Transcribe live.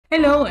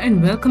Hello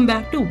and welcome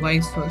back to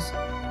Wise First.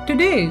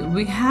 Today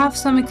we have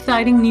some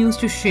exciting news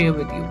to share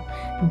with you.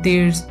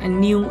 There's a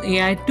new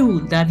AI tool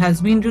that has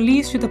been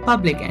released to the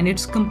public and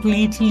it's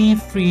completely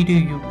free to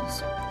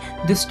use.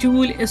 This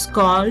tool is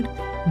called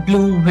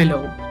Blue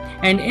Willow,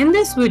 and in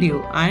this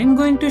video I'm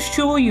going to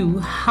show you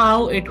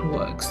how it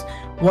works,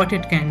 what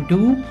it can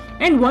do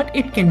and what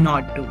it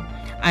cannot do.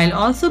 I'll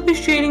also be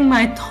sharing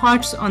my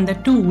thoughts on the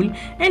tool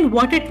and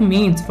what it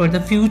means for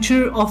the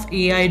future of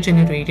AI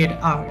generated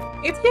art.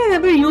 If you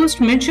have ever used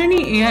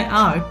Midjourney AI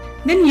art,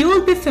 then you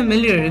will be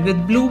familiar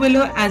with Blue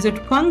Willow as it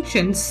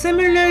functions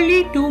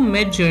similarly to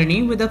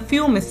Midjourney with a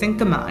few missing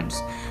commands.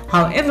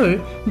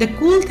 However, the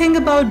cool thing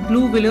about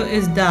Blue Willow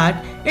is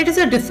that it is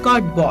a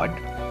Discord bot,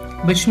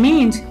 which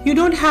means you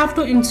don't have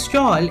to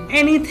install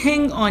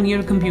anything on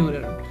your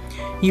computer.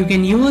 You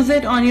can use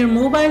it on your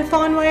mobile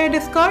phone via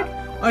Discord,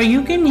 or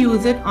you can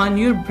use it on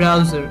your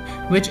browser,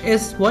 which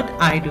is what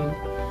I do.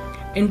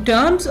 In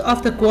terms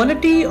of the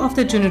quality of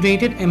the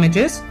generated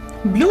images,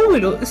 Blue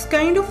Willow is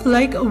kind of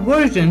like a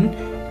version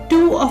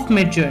 2 of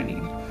Midjourney,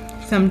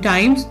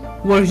 sometimes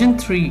version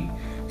 3,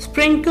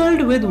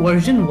 sprinkled with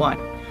version 1.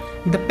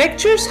 The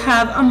pictures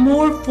have a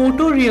more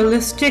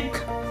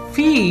photorealistic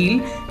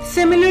feel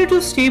similar to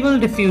Stable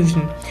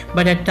Diffusion,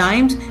 but at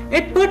times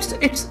it puts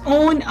its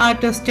own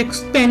artistic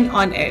spin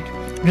on it,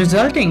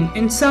 resulting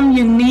in some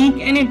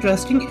unique and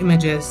interesting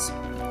images.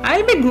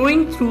 I'll be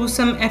going through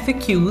some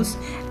FAQs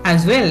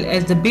as well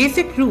as the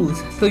basic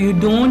rules so you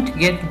don't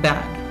get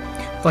banned.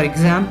 For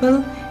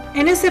example,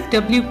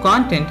 NSFW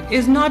content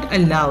is not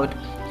allowed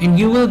and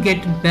you will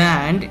get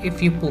banned if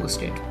you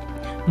post it.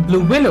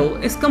 Blue Willow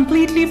is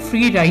completely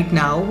free right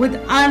now with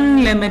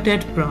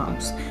unlimited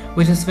prompts,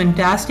 which is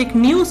fantastic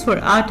news for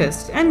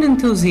artists and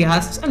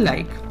enthusiasts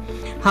alike.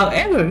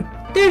 However,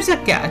 there's a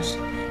catch.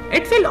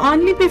 It will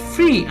only be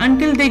free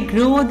until they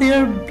grow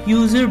their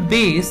user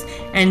base,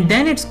 and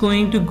then it's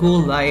going to go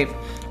live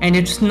and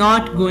it's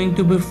not going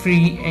to be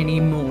free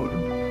anymore.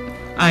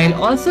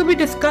 I'll also be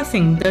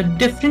discussing the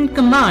different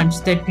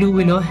commands that Blue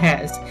Willow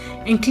has,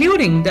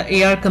 including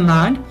the AR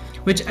command,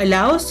 which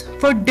allows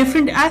for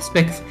different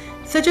aspects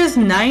such as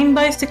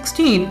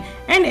 9:16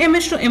 and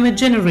image-to-image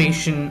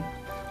generation.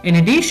 In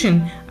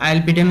addition,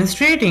 I'll be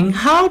demonstrating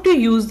how to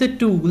use the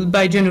tool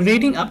by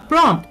generating a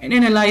prompt and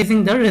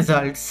analyzing the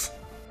results.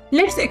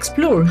 Let's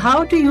explore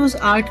how to use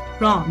art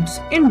prompts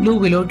in Blue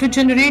Willow to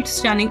generate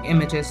stunning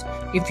images.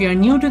 If you are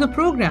new to the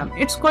program,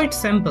 it's quite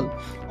simple.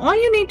 All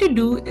you need to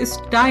do is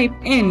type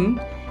in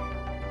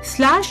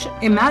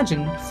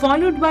 /imagine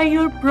followed by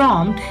your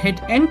prompt, hit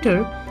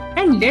enter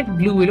and let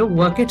Blue Willow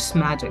work its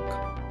magic.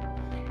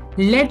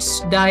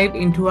 Let's dive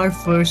into our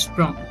first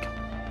prompt.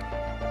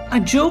 A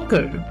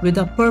joker with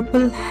a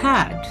purple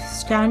hat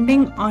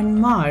standing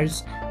on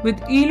Mars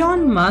with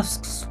Elon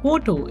Musk's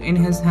photo in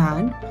his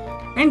hand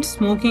and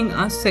smoking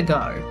a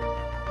cigar.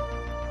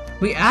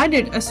 We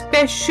added a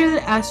special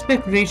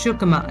aspect ratio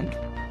command,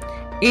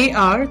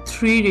 AR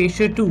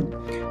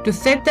 3:2, to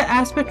set the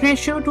aspect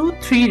ratio to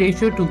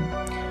 3:2,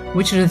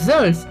 which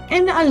results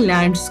in a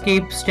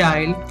landscape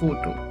style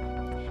photo.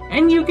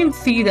 And you can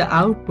see the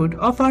output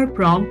of our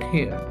prompt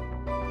here.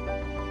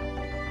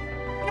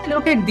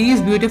 Look at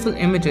these beautiful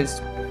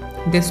images.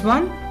 This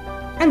one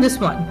and this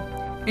one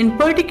in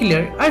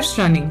particular are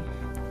stunning.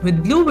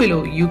 With Blue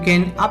Willow, you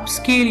can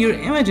upscale your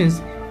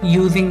images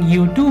using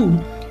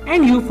U2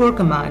 and U4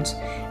 commands,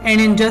 and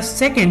in just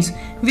seconds,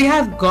 we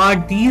have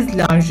got these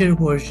larger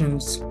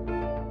versions.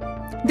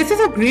 This is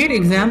a great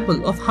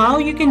example of how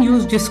you can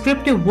use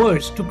descriptive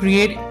words to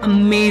create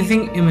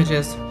amazing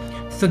images.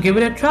 So give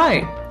it a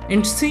try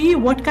and see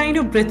what kind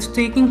of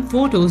breathtaking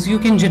photos you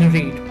can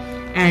generate.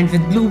 And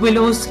with Blue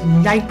Willow's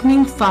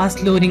lightning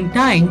fast loading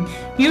time,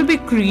 you'll be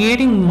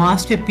creating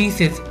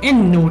masterpieces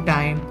in no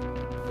time.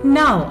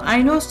 Now,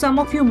 I know some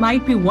of you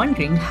might be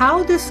wondering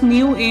how this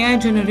new AI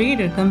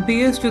generator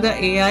compares to the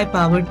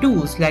AI-powered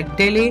tools like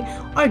Delay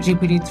or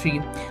GPT-3.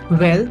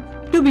 Well,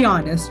 to be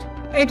honest,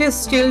 it is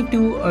still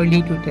too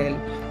early to tell.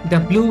 The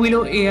Blue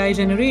Willow AI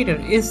generator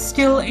is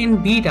still in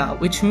beta,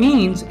 which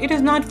means it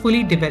is not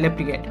fully developed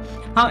yet.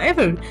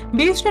 However,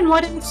 based on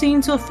what I've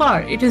seen so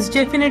far, it is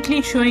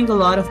definitely showing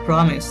a lot of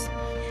promise.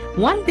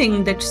 One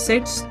thing that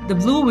sets the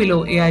Blue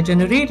Willow AI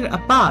generator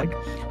apart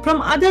from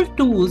other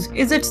tools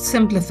is its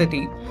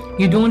simplicity.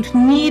 You don't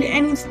need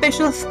any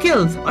special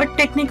skills or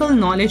technical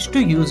knowledge to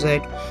use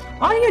it.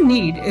 All you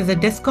need is a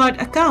Discord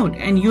account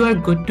and you are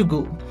good to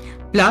go.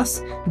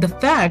 Plus, the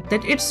fact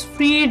that it's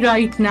free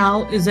right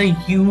now is a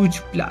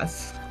huge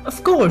plus.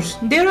 Of course,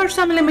 there are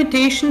some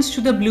limitations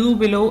to the Blue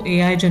Willow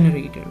AI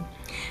generator.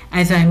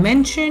 As I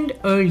mentioned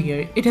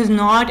earlier, it is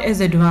not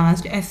as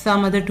advanced as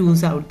some other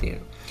tools out there,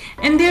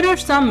 and there are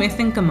some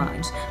missing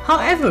commands.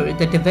 However,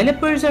 the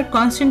developers are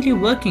constantly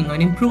working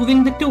on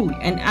improving the tool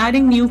and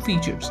adding new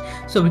features,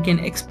 so we can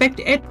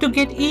expect it to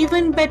get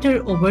even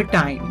better over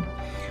time.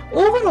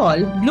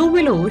 Overall, Blue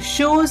Willow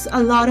shows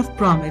a lot of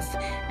promise,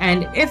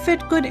 and if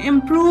it could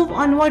improve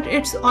on what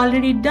it's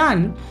already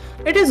done,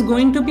 it is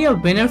going to be a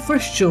winner for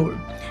sure.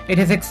 It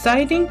is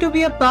exciting to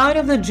be a part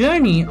of the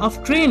journey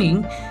of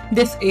training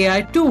this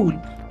AI tool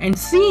and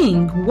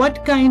seeing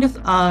what kind of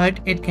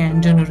art it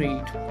can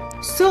generate.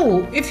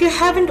 So, if you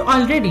haven't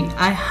already,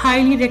 I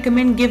highly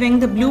recommend giving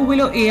the Blue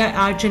Willow AI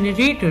art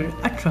generator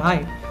a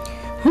try.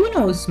 Who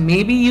knows,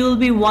 maybe you'll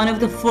be one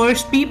of the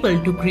first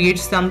people to create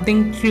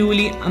something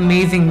truly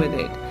amazing with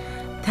it.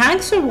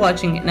 Thanks for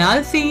watching and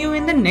I'll see you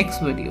in the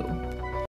next video.